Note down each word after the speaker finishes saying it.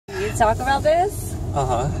to talk about this?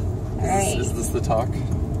 Uh-huh. Alright. Is this the talk?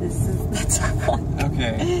 This is the talk.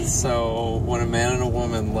 Okay, so when a man and a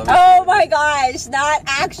woman love Oh my gosh, not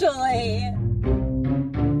actually.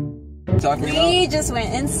 We just went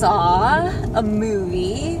and saw a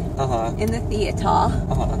movie in the theater.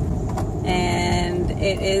 And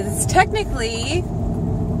it is technically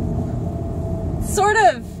sort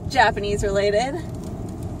of Japanese related.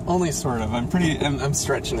 Only sort of. I'm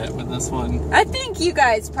stretching it with this one. I think you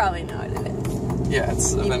guys probably know what it is. Yeah,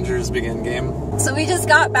 it's Avengers Begin game. So we just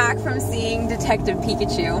got back from seeing Detective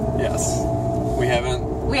Pikachu. Yes. We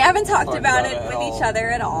haven't talked about it with each other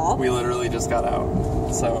at all. We literally just got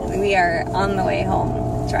out. So we are on the way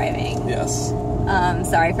home driving. Yes.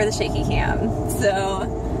 Sorry for the shaky cam.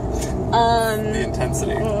 So the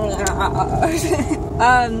intensity.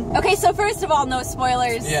 Okay, so first of all, no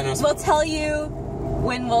spoilers. Yeah, no spoilers. We'll tell you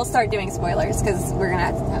when we'll start doing spoilers, because we're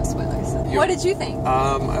gonna have spoilers. Yep. What did you think?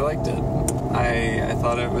 I liked it. I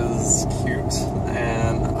thought it was cute,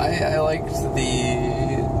 and I liked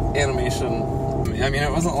the animation. I mean,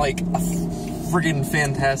 it wasn't like a friggin'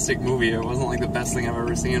 fantastic movie. It wasn't like the best thing I've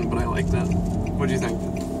ever seen, but I liked it. What do you think?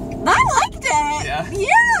 I liked it! Yeah?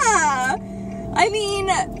 Yeah! I mean,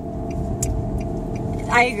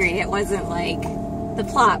 I agree. It wasn't like, the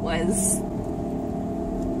plot was...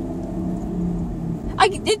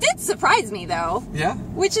 it did surprise me, though. Yeah?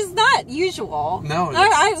 Which is not usual. No,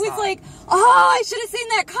 I was like, oh, I should have seen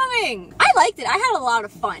that coming. I liked it. I had a lot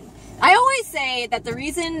of fun. I always say that the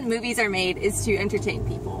reason movies are made is to entertain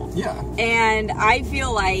people. Yeah. And I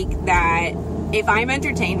feel like that if I'm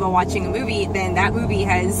entertained while watching a movie, then that movie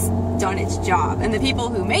has done its job. And the people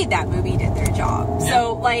who made that movie did their job. Yeah.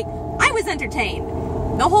 So, like, I was entertained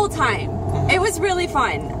the whole time. It was really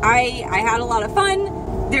fun. I had a lot of fun.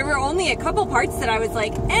 There were only a couple parts that I was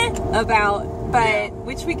like, about, but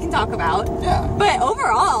which we can talk about. Yeah. But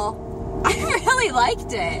overall, I really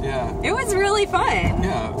liked it. Yeah. It was really fun.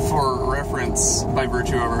 Yeah. For reference, by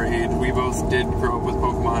virtue of our age, we both did grow up with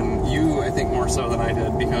Pokemon. You, I think, more so than I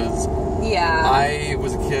did, because I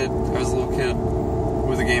was a little kid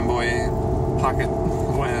with a Game Boy Pocket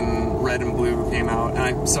when Red and Blue came out,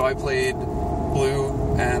 and so I played Blue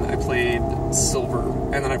and I played Silver,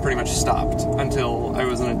 and then I pretty much stopped until I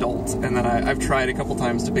was an adult, and then I've tried a couple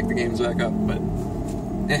times to pick the games back up, but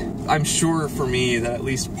I'm sure for me that at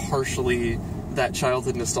least partially that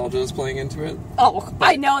childhood nostalgia is playing into it. Oh, but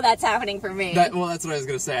I know that's happening for me. Well, that's what I was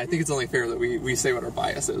going to say. I think it's only fair that we say what our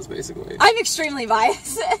bias is, basically. I'm extremely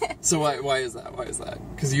biased. So why is that? Why is that?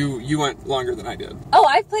 Because you went longer than I did. Oh,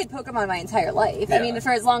 I've played Pokemon my entire life. Yeah. I mean,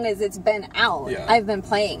 for as long as it's been out, I've been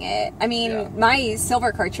playing it. I mean, my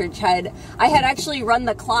Silver cartridge I had actually run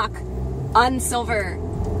the clock on Silver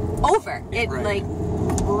over. It, like,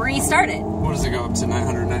 restarted. What does it go up to,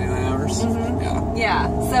 999 hours? Mm-hmm. Yeah. Yeah,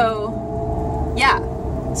 so... Yeah.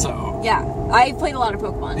 So. Yeah, I played a lot of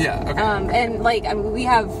Pokemon. Yeah. Okay. And like, I mean, we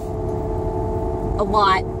have a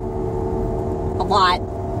lot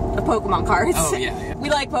of Pokemon cards. Oh yeah. Yeah. We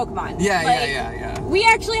like Pokemon. Yeah. Like, yeah. We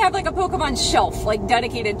actually have like a Pokemon shelf, like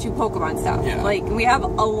dedicated to Pokemon stuff. Yeah. Like we have a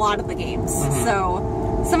lot of the games. Mm-hmm.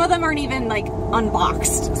 So some of them aren't even like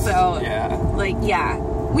unboxed. So yeah. Like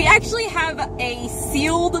we actually have a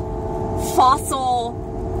sealed fossil.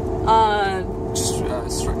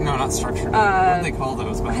 No, not structured. What do they call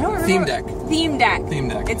those? I don't remember. Theme deck. Theme deck. Theme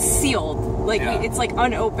deck. It's sealed. Like it's like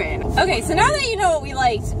unopened. Okay, so now that you know what we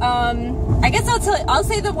liked, I guess I'll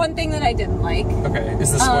say the one thing that I didn't like. Okay,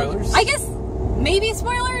 is this spoilers? I guess maybe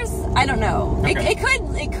spoilers. I don't know. Okay.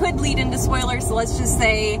 It could lead into spoilers. So let's just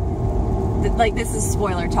say that, like, this is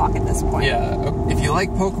spoiler talk at this point. Yeah. If you like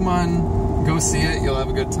Pokemon, go see it. You'll have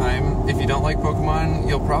a good time. If you don't like Pokemon,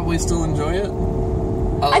 you'll probably still enjoy it.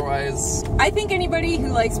 Otherwise... I think anybody who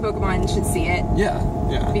likes Pokemon should see it. Yeah.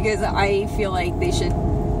 Because I feel like they should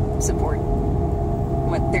support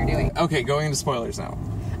what they're doing. Okay, going into spoilers now.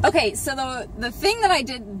 Okay, so the thing that I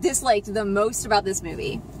disliked the most about this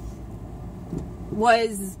movie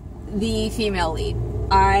was the female lead.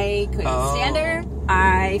 I couldn't stand her.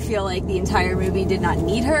 I feel like the entire movie did not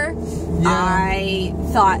need her. Yeah. I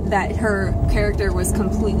thought that her character was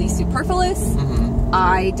completely superfluous. Mm-hmm.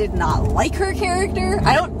 I did not like her character.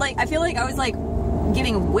 I feel like I was like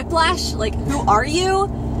getting whiplash. Like, who are you?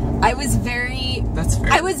 That's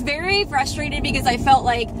fair. I was very frustrated because I felt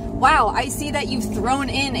like, wow, I see that you've thrown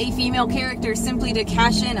in a female character simply to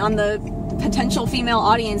cash in on the potential female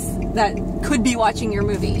audience that could be watching your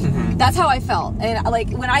movie. Mm-hmm. That's how I felt. And like,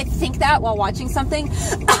 when I think that while watching something,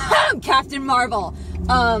 Captain Marvel,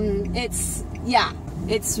 it's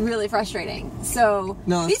really frustrating. So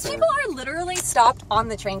these people are literally stopped on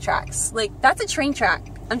the train tracks. Like, that's a train track.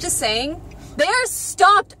 I'm just saying, They're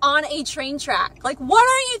stopped on a train track. Like, what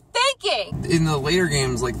are you thinking? In the later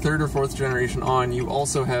games, like 3rd or 4th generation on, you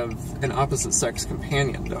also have an opposite sex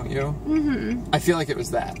companion, don't you? Mm-hmm. I feel like it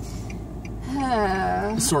was that.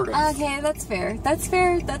 Sort of. Okay, that's fair. That's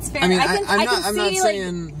fair. That's fair. I mean, I'm not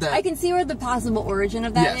saying that. I can see where the possible origin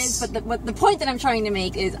of that is, but the point that I'm trying to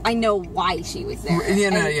make is I know why she was there.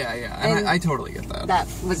 Yeah. I totally get that. That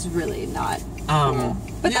was really not cool.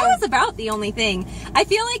 But that was about the only thing. I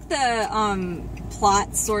feel like the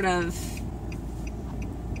plot sort of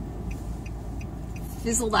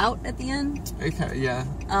fizzled out at the end. Okay, yeah.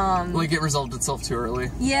 Like it resolved itself too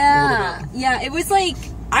early. Yeah. Yeah, it was like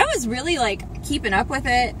I was really like keeping up with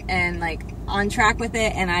it and like on track with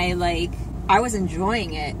it, and I was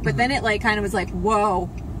enjoying it. But then it like kind of was like, whoa,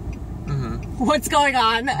 what's going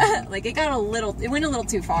on? Like it went a little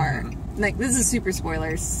too far. Like this is super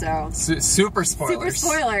spoilers, so super spoilers. Super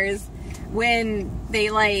spoilers when they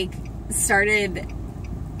like started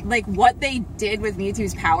like what they did with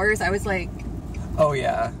Mewtwo's powers. I was like, oh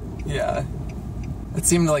yeah. It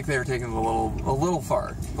seemed like they were taking it a little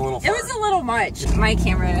far. It was a little much. My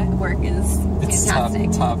camera work is fantastic.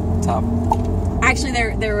 It's top. Actually,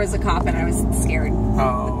 there was a cop and I was scared.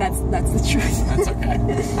 Oh. But that's the truth. That's okay.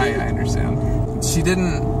 I understand. She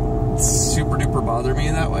didn't super duper bother me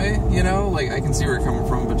that way, you know? Like, I can see where you're coming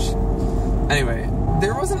from, but anyway,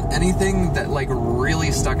 there wasn't anything that, like,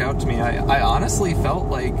 really stuck out to me. I honestly felt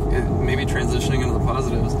like, maybe transitioning into the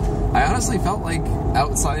positives, I honestly felt like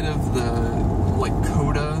outside of the like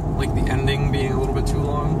coda, like the ending being a little bit too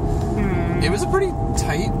long, it was a pretty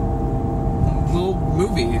tight little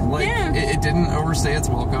movie. Like it didn't overstay its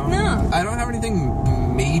welcome. No. I don't have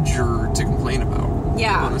anything major to complain about.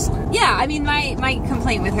 Yeah. Honestly. Yeah, I mean my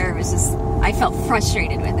complaint with her was just I felt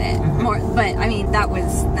frustrated with it more, but I mean that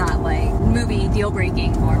was not like movie deal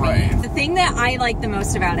breaking for me. Right. The thing that I liked the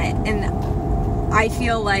most about it, and I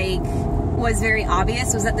feel like was very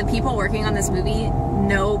obvious, was that the people working on this movie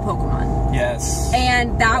know Pokemon. Yes.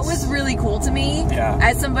 And that was really cool to me. Yeah.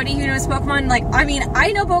 As somebody who knows Pokemon, like, I mean,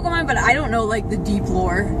 I know Pokemon, but I don't know, like, the deep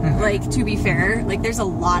lore. Like, to be fair. Like, there's a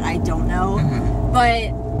lot I don't know.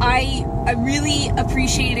 But I really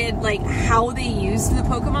appreciated, like, how they used the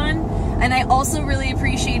Pokemon. And I also really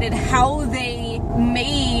appreciated how they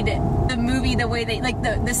made the movie the way they, like,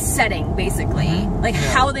 the setting, basically. Like,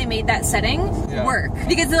 how they made that setting work.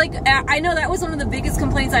 Because, like, I know that was one of the biggest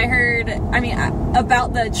complaints I heard, I mean,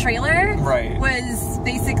 about the trailer. Right. Was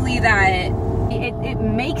basically that it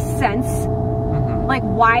makes sense, like,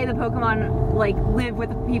 why the Pokemon, like, live with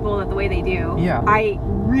the people the way they do. Yeah. I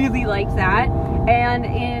really liked that. And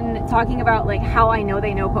in talking about, like, how I know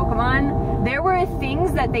they know Pokemon, there were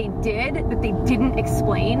things that they did that they didn't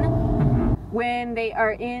explain. When they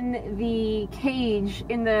are in the cage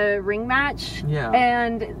in the ring match,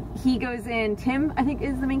 and he goes in, Tim, I think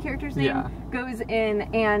is the main character's name, goes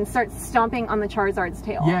in and starts stomping on the Charizard's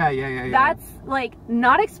tail. Yeah. That's, like,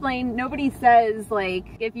 not explained. Nobody says, like,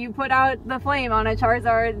 if you put out the flame on a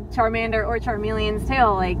Charizard, Charmander, or Charmeleon's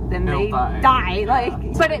tail, like, then they die. Yeah.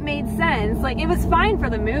 Like, but it made sense. Like, it was fine for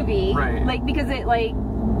the movie. Right. Like, because it, like,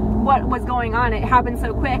 what was going on, it happened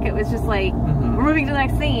so quick, it was just like, we're moving to the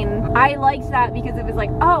next scene. I liked that because it was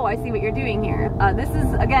like, oh, I see what you're doing here. This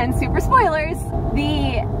is, again, super spoilers.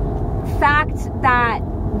 The fact that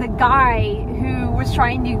the guy who was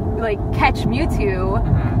trying to, like, catch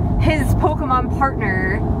Mewtwo, his Pokemon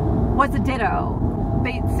partner was a Ditto.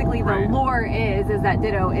 Basically, the lore is that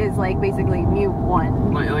Ditto is, like, basically Mew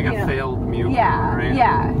 1. Like a failed Mew, right?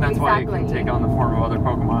 Yeah, that's why it can take on the form of other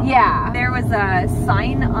Pokemon. Yeah. There was a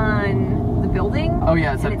sign on the building. Oh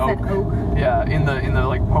yeah, it said Oak. Yeah, in the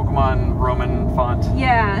like Pokemon Roman font.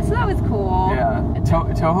 Yeah, so that was cool. Yeah.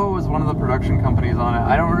 Toho was one of the production companies on it.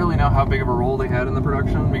 I don't really know how big of a role they had in the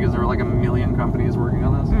production because there were like a million companies working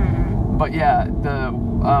on this. But yeah, the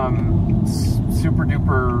super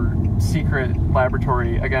duper secret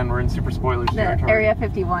laboratory, again, we're in super spoilers territory. Area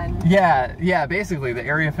 51. Yeah, basically the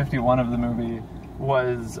Area 51 of the movie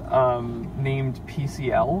was named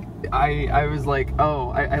PCL. I was like,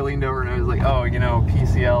 I leaned over and I was like, oh, you know,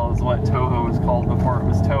 PCL is what Toho was called before it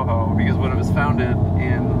was Toho, because when it was founded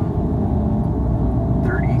in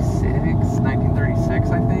 1936,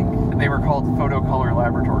 I think, they were called Photocolor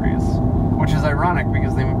Laboratories, which is ironic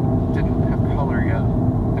because they didn't have color yet.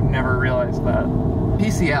 I've never realized that.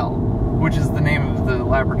 PCL, which is the name of the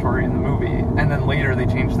laboratory in the movie, and then later they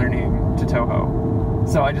changed their name to Toho.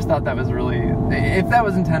 So I just thought that was really, if that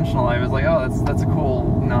was intentional, I was like, oh, that's a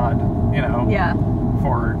cool nod, you know,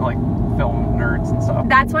 for like film nerds and stuff.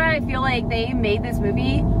 That's why I feel like they made this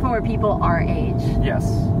movie for people our age. Yes.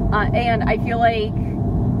 And I feel like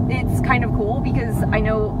it's kind of cool because I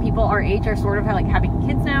know people our age are sort of like having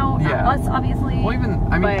kids now. Not us, obviously. Well,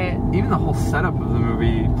 even the whole setup of the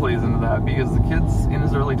movie plays into that because the kid's in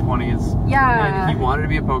his early 20s. Yeah. And he wanted to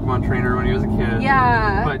be a Pokemon trainer when he was a kid.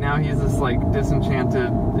 Yeah. But now he's this like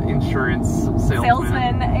disenchanted insurance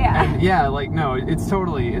salesman. Yeah. And yeah, like no, it's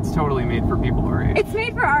totally made for people our age. It's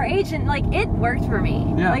made for our age, and like it worked for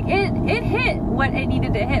me. Yeah. Like it hit what it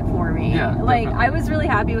needed to hit for me. Yeah. Like definitely. I was really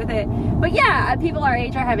happy with it. But yeah, people our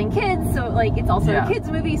age are having kids, so like it's also a kids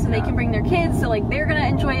movie, so they can bring their kids, so like they're gonna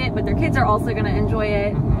enjoy it, but their kids are also gonna enjoy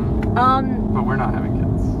it. But we're not having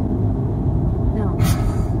kids. No.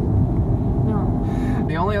 No.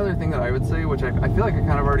 The only other thing that I would say, which I feel like I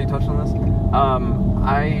kind of already touched on this,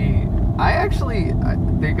 I actually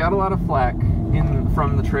they got a lot of flack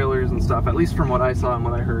from the trailers and stuff, at least from what I saw and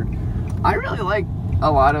what I heard. I really like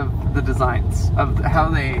a lot of the designs of how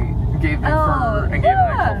they gave them fur and gave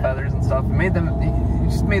them actual feathers and stuff, and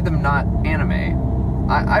just made them not anime.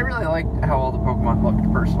 I really liked how all the Pokemon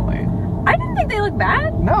looked personally. I didn't think they looked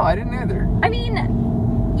bad. No, I didn't either. I mean,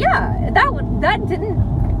 yeah, that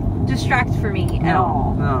didn't distract for me at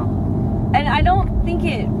all. No. And I don't think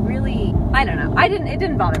it really, I don't know. It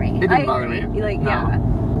didn't bother me. It didn't bother me. Like, no. Yeah.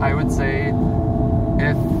 I would say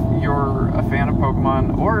if you're a fan of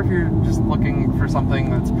Pokemon, or if you're just looking for something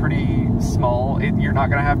that's pretty small, you're not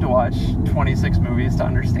going to have to watch 26 movies to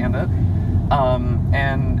understand it.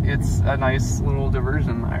 And it's a nice little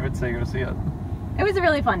diversion. I would say go see it. It was a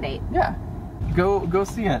really fun date. Yeah. Go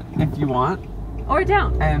see it if you want. Or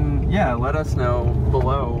don't. And yeah, let us know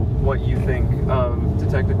below what you think of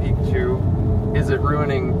Detective Pikachu. Is it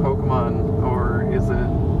ruining Pokemon, or is it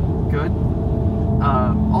good?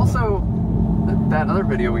 Also, that other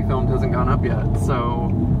video we filmed hasn't gone up yet,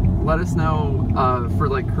 so let us know for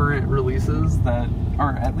like current releases that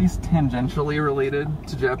are at least tangentially related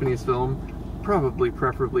to Japanese film. Probably,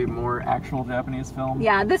 preferably more actual Japanese film.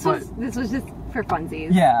 Yeah, this was just for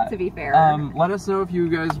funsies. Yeah. To be fair. Let us know if you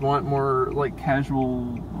guys want more like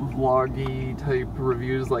casual vloggy type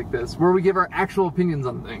reviews like this, where we give our actual opinions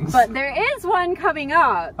on things. But there is one coming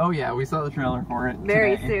up. Oh yeah, we saw the trailer for it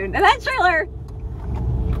very today. soon. And that trailer,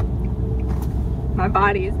 my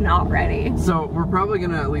body is not ready. So we're probably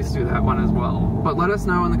gonna at least do that one as well. But let us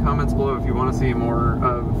know in the comments below if you want to see more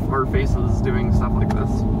of our faces doing stuff like this.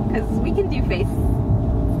 Because we can do face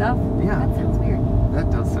stuff. Yeah. That sounds weird. That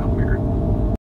does sound weird.